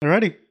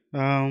Alrighty.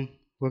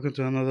 Welcome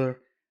to another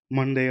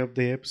Monday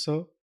update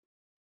episode.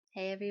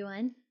 Hey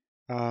everyone.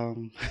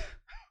 Um,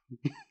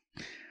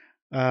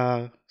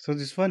 so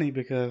it's funny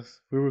because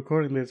we're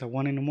recording this at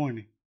 1 in the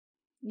morning.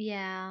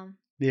 Yeah.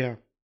 Yeah.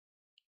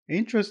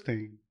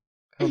 Interesting.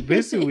 How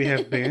busy we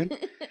have been.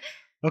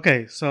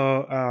 Okay,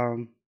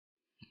 so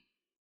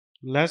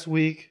last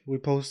week we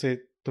posted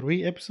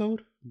 3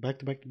 episodes back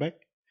to back to back.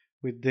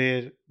 We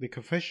did the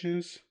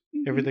confessions,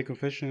 everyday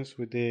confessions.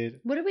 We did.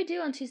 What did we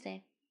do on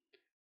Tuesday?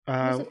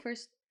 What was the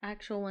first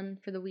actual one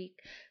for the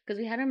week? Because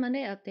we had our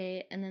Monday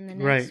update, and then the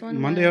next one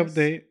Monday was...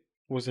 update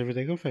was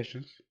everyday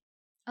confessions.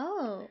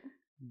 Oh.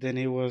 Then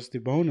it was the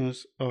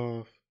bonus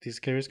of the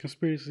scariest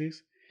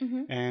conspiracies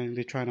and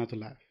they try not to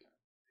laugh.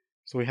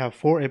 So we have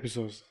 4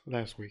 episodes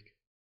last week,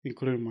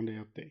 including Monday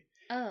update.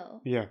 Oh.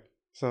 Yeah.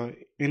 So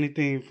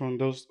anything from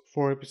those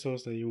 4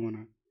 episodes that you want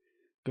to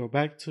go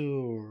back to,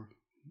 or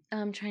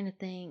I'm trying to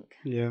think.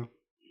 Yeah.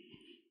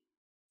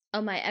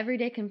 Oh, my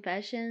everyday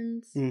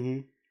confessions.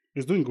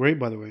 It's doing great,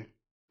 by the way.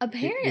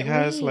 Apparently. It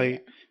has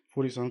like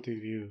 40 something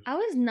views. I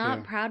was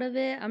not proud of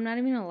it. I'm not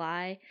even gonna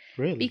lie.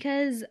 Really?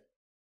 Because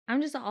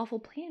I'm just an awful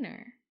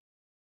planner.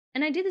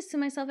 And I do this to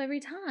myself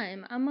every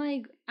time. I'm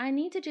like, I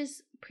need to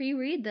just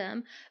pre-read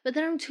them, but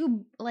then I'm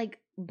too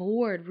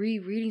bored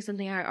rereading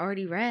something I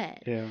already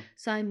read. Yeah.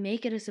 So I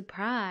make it a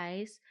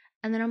surprise,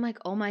 and then I'm like,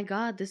 oh my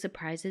god, the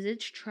surprise is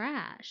it's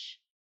trash.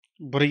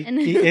 But it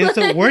ends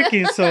up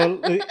working,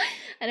 so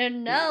I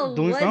don't know.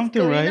 Doing what's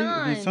something going right.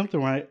 on. Doing something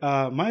right.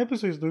 My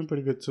episode is doing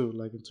pretty good too.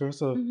 Like in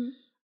terms of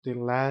the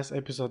last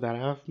episode that I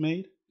have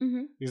made,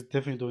 is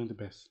definitely doing the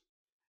best.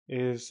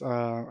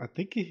 I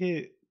think it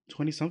hit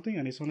 20 something,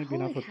 and it's only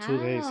been out for 2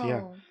 days.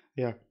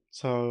 Yeah.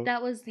 So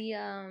that was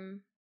the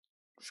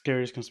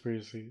scariest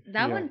conspiracy.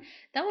 That one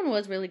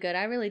was really good.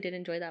 I really did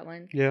enjoy that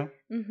one. Yeah.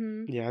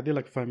 Yeah, I did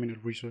like 5-minute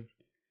research,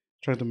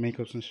 trying to make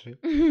up some shit.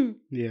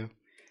 Yeah.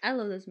 I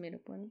love those made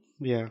up ones.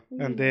 Yeah,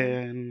 and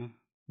then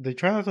they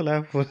try not to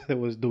laugh when it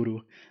was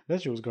doo-doo.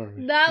 That shit was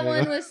garbage. That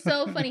one was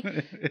so funny.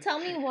 Tell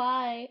me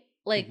why.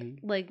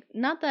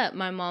 Not that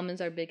my mom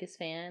is our biggest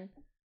fan.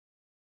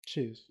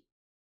 She is.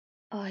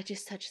 Oh, I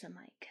just touched the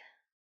mic.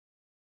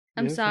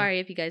 I'm sorry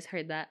if you guys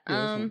heard that.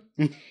 I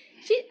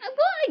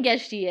guess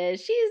she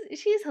is.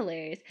 She's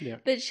hilarious. Yeah.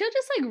 But she'll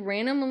just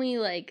randomly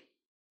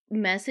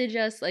message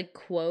us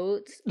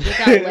quotes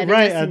without letting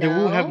us know. And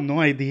we'll have no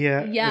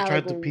idea. Yeah, try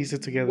to piece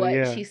it together.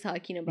 What she's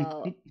talking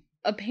about.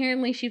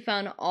 Apparently, she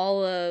found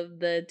all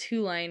of the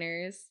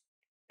 2-liners.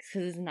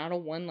 Because it's not a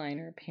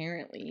 1-liner,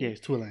 apparently. Yeah,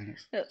 it's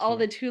 2-liners. All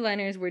the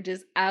 2-liners were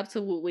just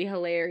absolutely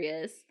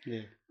hilarious.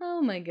 Yeah.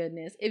 Oh my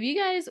goodness. If you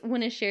guys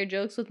want to share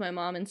jokes with my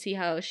mom and see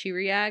how she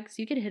reacts,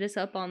 you could hit us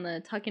up on the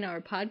Talking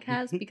Hour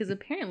podcast because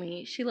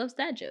apparently she loves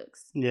dad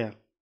jokes. Yeah.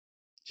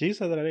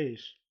 She's at that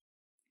age.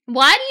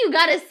 Why do you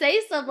gotta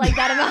say stuff like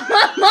that about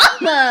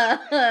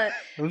my mama?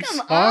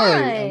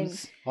 I'm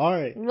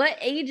sorry. What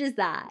age is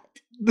that?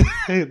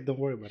 Don't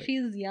worry about it.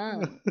 She's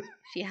young.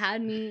 She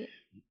had me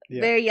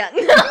very young.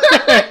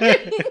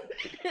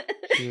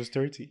 She was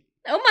 30.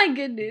 Oh my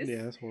goodness.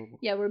 Yeah, that's horrible.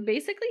 Yeah, we're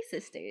basically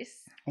sisters.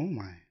 Oh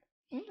my.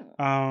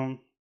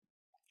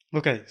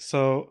 Okay,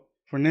 so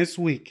for next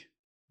week,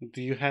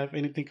 do you have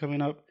anything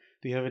coming up?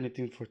 Do you have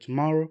anything for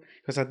tomorrow?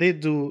 Because I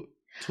did do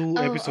 2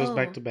 episodes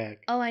back to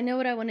back. Oh, I know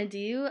what I want to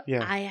do.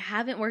 Yeah. I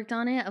haven't worked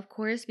on it, of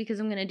course, because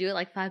I'm going to do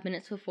it 5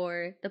 minutes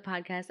before the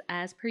podcast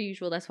as per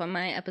usual. That's why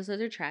my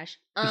episodes are trash.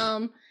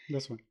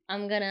 That's fine.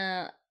 I'm going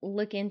to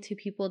look into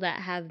people that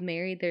have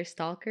married their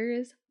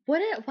stalkers. Why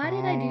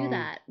did I do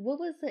that? What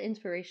was the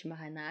inspiration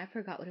behind that? I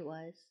forgot what it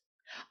was.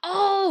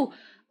 Oh,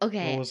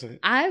 okay. What was it?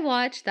 I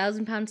watched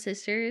 1,000-Pound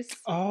Sisters.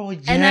 Oh,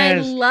 yes. And I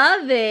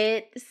love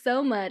it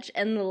so much.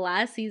 And the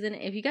last season,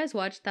 if you guys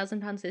watched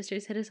 1,000-Pound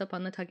Sisters, hit us up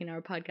on the Talking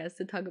Hour podcast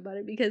to talk about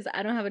it because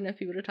I don't have enough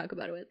people to talk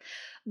about it with.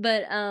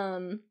 But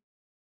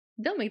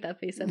don't make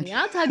that face at me.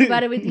 I'll talk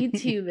about it with you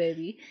too,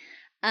 baby.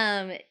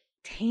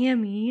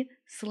 Tammy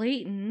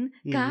Slayton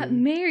got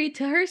married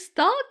to her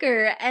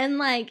stalker, and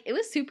it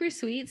was super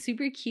sweet,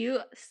 super cute,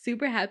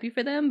 super happy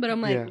for them. But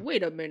I'm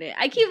wait a minute,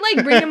 I keep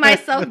bringing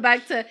myself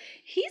back to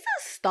he's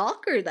a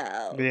stalker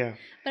though. Yeah,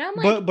 but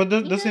I'm but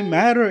does it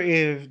matter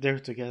if they're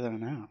together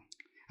now?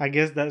 I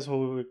guess that's what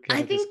we would.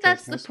 I think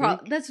that's the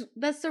problem.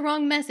 That's the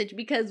wrong message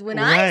because when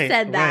I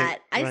said that,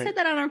 I said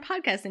that on our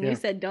podcast, and you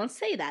said don't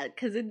say that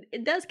because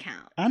it does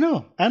count. I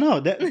know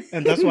that,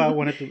 and that's why I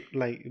wanted to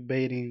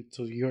bait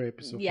into your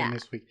episode for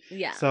next week.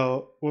 Yeah.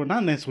 So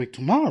not next week,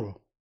 tomorrow.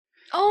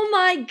 Oh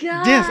my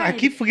god! Yes, I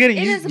keep forgetting.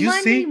 It is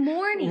Monday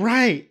morning.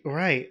 Right.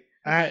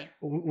 Okay.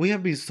 We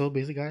have been so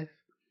busy, guys.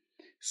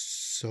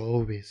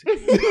 So busy.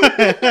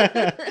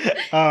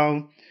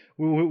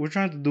 We're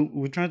trying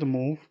to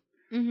move.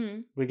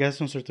 We got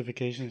some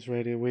certifications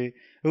ready. We're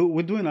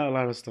doing a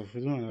lot of stuff.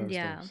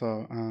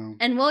 So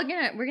and we're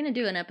gonna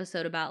do an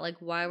episode about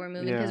why we're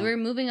moving because we're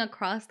moving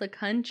across the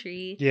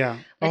country. Yeah.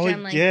 Which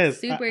I'm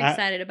super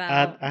excited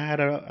about. I had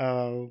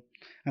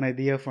an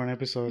idea for an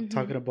episode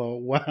talking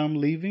about why I'm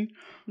leaving.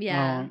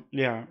 Yeah.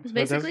 Yeah. It's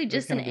basically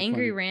just an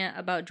angry rant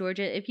about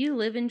Georgia. If you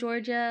live in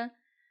Georgia,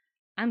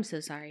 I'm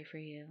so sorry for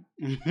you.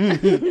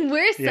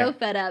 We're so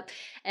fed up,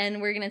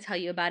 and we're going to tell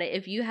you about it.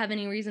 If you have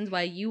any reasons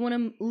why you want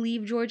to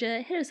leave Georgia,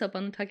 hit us up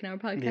on the Talking Hour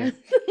podcast.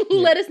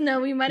 Let us know.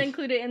 We might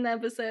include it in the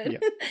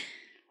episode.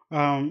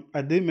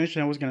 I did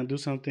mention I was going to do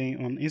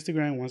something on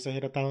Instagram once I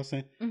hit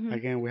 1,000.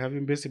 Again, we have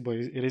been busy, but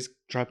it is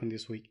dropping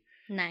this week.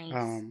 Nice.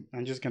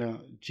 I'm just going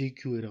to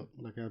GQ it up,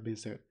 like I've been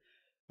said.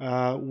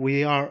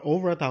 We are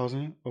over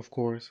 1,000, of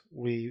course.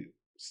 We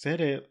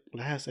said it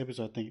last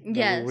episode, I think.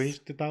 Yes. We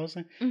reached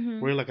 1,000.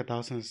 We're like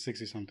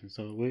 1,060 something.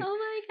 So we. Oh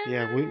my god.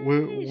 Yeah,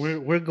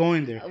 we're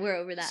going there. We're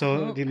over that.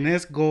 So the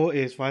next goal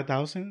is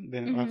 5,000.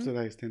 Then after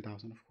that is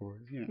 10,000, of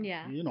course. You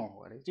know, you know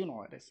what it is. You know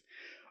what it is.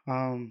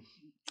 I'm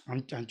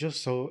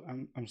just so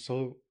I'm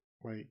so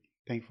like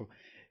thankful.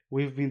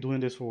 We've been doing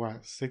this for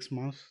what, 6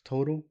 months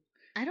total?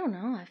 I don't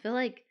know. I feel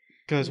like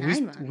because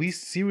we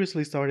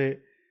seriously started.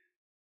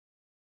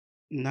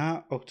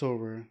 Not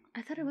October.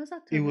 I thought it was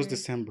October. It was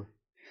December.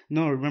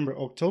 No, remember,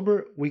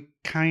 October, we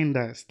kind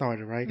of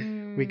started, right?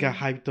 We got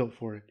hyped up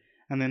for it.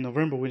 And then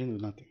November, we didn't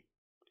do nothing.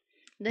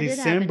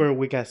 December,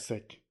 we got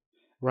sick,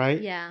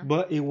 right? Yeah.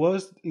 But it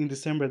was in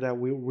December that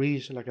we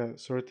reached like a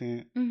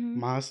certain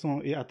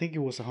milestone. I think it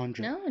was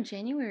 100. No, in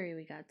January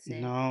we got sick.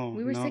 No.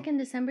 We were sick in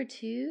December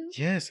too?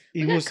 Yes.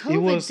 We got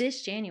COVID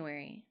this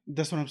January.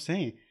 That's what I'm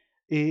saying.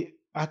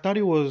 I thought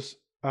it was,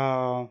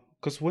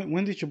 because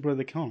when did your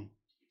brother come?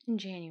 In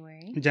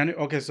January.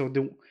 Okay, so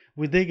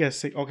we did get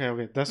sick.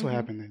 Okay, that's what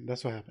happened then.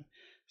 That's what happened.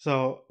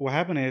 So what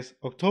happened is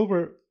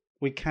October,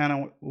 we kind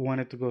of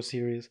wanted to go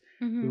serious.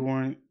 We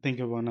weren't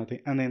thinking about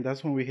nothing. And then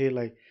that's when we hit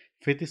like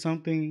 50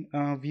 something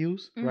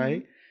views,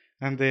 right?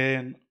 And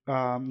then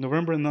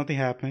November, nothing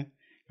happened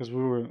because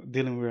we were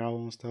dealing with our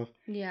own stuff.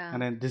 Yeah.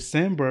 And then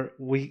December,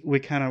 we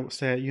kind of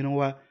said, you know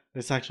what?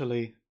 Let's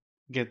actually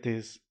get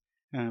this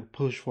and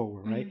push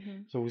forward, right?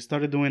 So we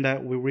started doing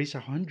that. We reached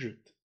 100.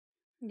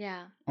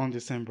 Yeah. On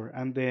December.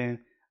 And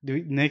then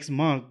the next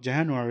month,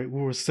 January,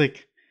 we were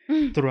sick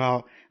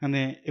throughout. And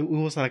then it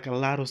was like a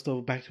lot of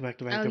stuff back to back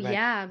to back to back. Oh,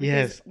 yeah.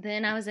 Because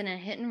then I was in a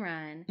hit and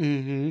run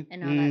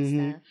and all that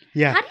stuff.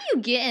 Yeah. How do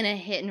you get in a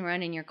hit and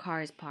run and your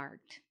car is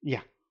parked?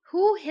 Yeah.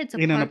 Who hits a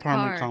in an parked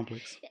apartment car?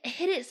 complex?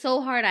 Hit it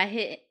so hard I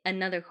hit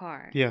another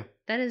car. Yeah.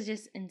 That is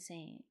just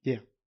insane. Yeah.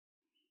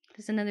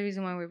 That's another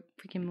reason why we're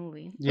freaking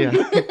moving. Yeah.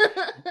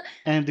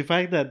 And the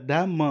fact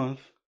that month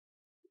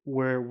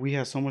where we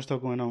had so much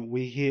stuff going on,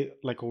 we hit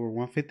like over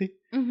 150.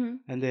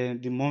 And then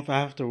the month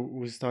after,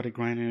 we started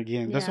grinding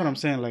again. That's what I'm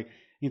saying. Like,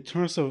 in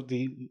terms of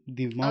the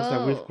months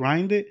that we've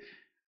grinded,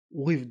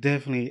 we've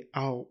definitely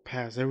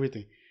outpassed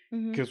everything.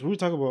 Because we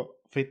talk about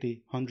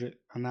 50, 100,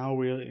 and now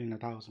we're in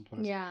 1,000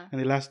 plus. Yeah. In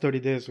the last 30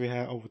 days, we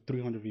had over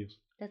 300 views.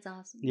 That's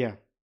awesome. Yeah.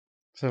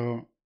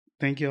 So,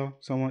 thank y'all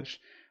so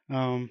much.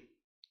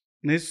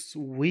 Next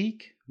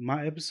week,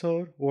 my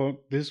episode. Well,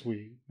 this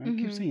week. I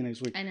keep saying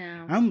next week. I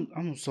know.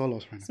 I'm so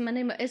lost right now. It's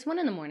Monday. It's 1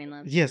 a.m,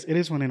 love. Yes, it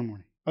is 1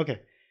 a.m. Okay.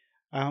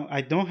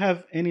 I don't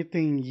have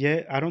anything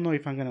yet. I don't know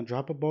if I'm gonna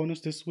drop a bonus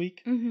this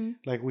week,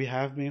 like we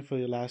have been for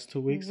the last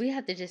 2 weeks. We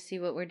have to just see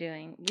what we're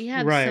doing. We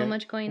have so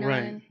much going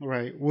on.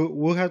 Right.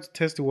 We'll have to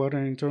test the water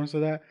in terms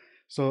of that.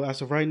 So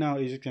as of right now,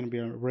 it's just gonna be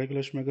a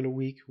regular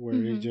week where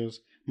it's just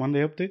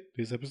Monday update,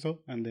 this episode,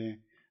 and then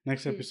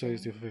next episode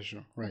is the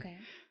official. Right. Okay.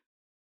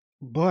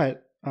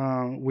 But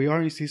we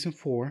are in season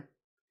 4.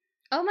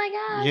 Oh my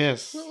gosh!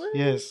 Yes,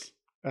 yes.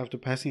 After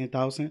passing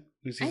 1,000,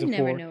 in season 4. I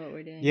never know what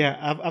we're doing.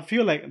 Yeah, I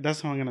feel like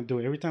that's how I'm gonna do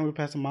it. Every time we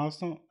pass a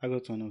milestone, I go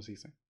to a new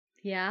season.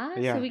 Yeah.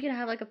 So we could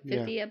have like a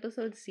 50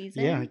 episode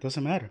season. Yeah, it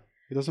doesn't matter.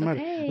 It doesn't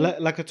matter.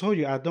 Like I told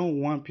you, I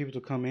don't want people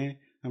to come in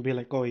and be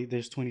like, "Oh,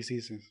 there's 20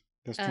 seasons.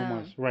 That's too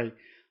much." Right.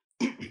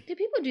 Do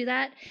people do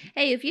that?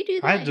 Hey, if you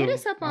do that, hit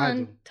us up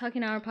on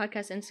Talking Hour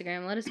Podcast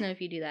Instagram. Let us know if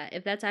you do that.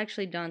 If that's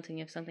actually daunting,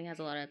 if something has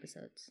a lot of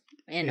episodes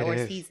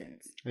or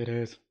seasons. It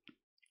is.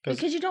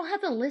 Because you don't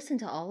have to listen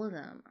to all of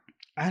them.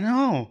 I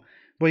know.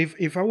 But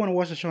if I want to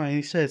watch a show and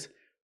it says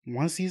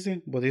 1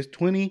 season, but there's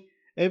 20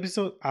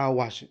 episodes, I'll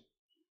watch it.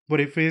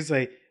 But if it's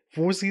like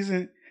 4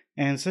 seasons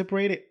and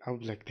separated, I'll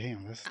be like,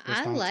 damn, that's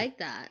I daunting. like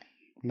that.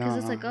 Because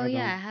it's like, I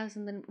have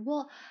something.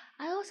 Well,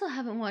 I also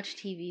haven't watched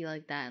TV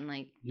like that in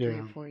like 3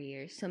 or 4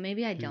 years. So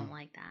maybe I don't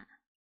like that.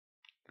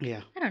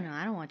 Yeah. I don't know.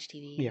 I don't watch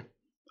TV. Yeah.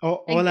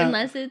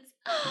 Unless it's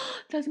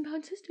 1,000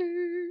 Pound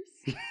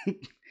Sisters.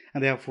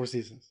 And they have 4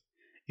 seasons.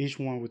 Each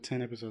one with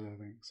 10 episodes,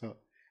 I think. So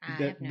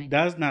no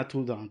that's not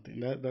too daunting.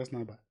 That's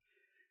not bad.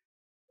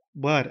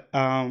 But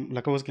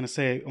like I was gonna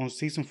say, on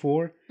season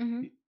 4,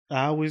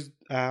 I always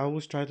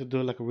try to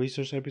do like a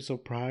research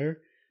episode prior.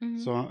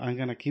 So I'm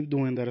gonna keep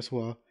doing that as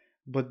well.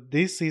 But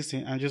this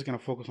season, I'm just gonna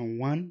focus on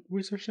 1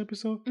 research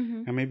episode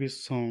and maybe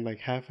some like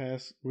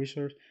half-ass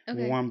research.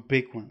 One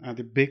big one, and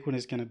the big one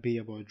is gonna be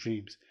about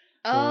dreams.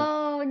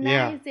 So,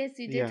 nice! Yes,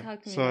 you did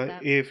talk to me about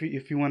that. So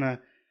if you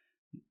wanna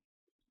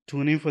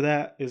tune in for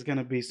that, it's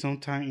gonna be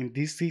sometime in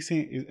this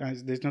season.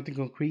 There's nothing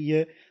concrete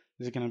yet.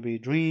 There's gonna be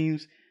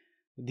dreams,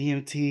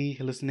 DMT,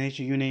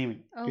 hallucination, you name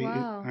it. Oh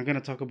wow! I'm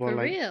gonna talk about for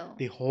like real?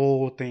 The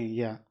whole thing.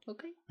 Yeah.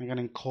 Okay. I'm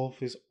gonna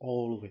encompass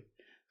all of it.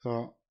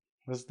 So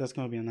that's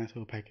gonna be a nice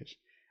little package.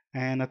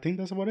 And I think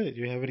that's about it.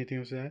 Do you have anything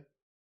else to add?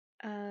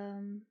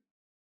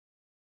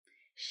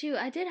 Shoot,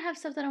 I did have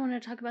stuff that I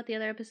wanted to talk about the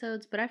other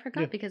episodes, but I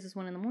forgot because it's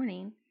 1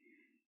 a.m.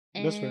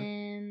 That's fair.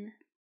 And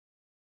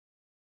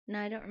no,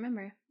 I don't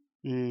remember.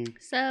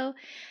 So,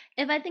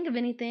 if I think of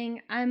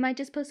anything, I might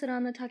just post it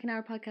on the Talking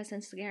Hour Podcast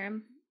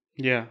Instagram.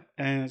 Yeah,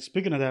 and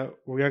speaking of that,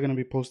 we are going to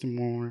be posting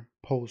more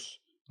posts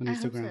on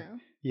Instagram. I hope so.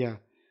 Yeah,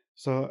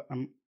 so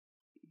I'm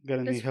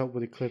gonna need help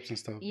with the clips and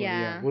stuff.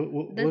 Yeah, but yeah,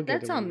 we'll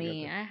that's on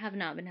me. I have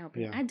not been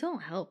helping. Yeah. I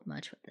don't help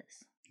much with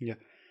this. Yeah.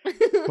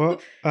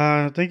 Well,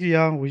 thank you,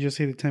 y'all. We just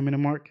hit the 10-minute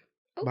mark.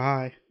 Oh,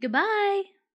 bye. Goodbye.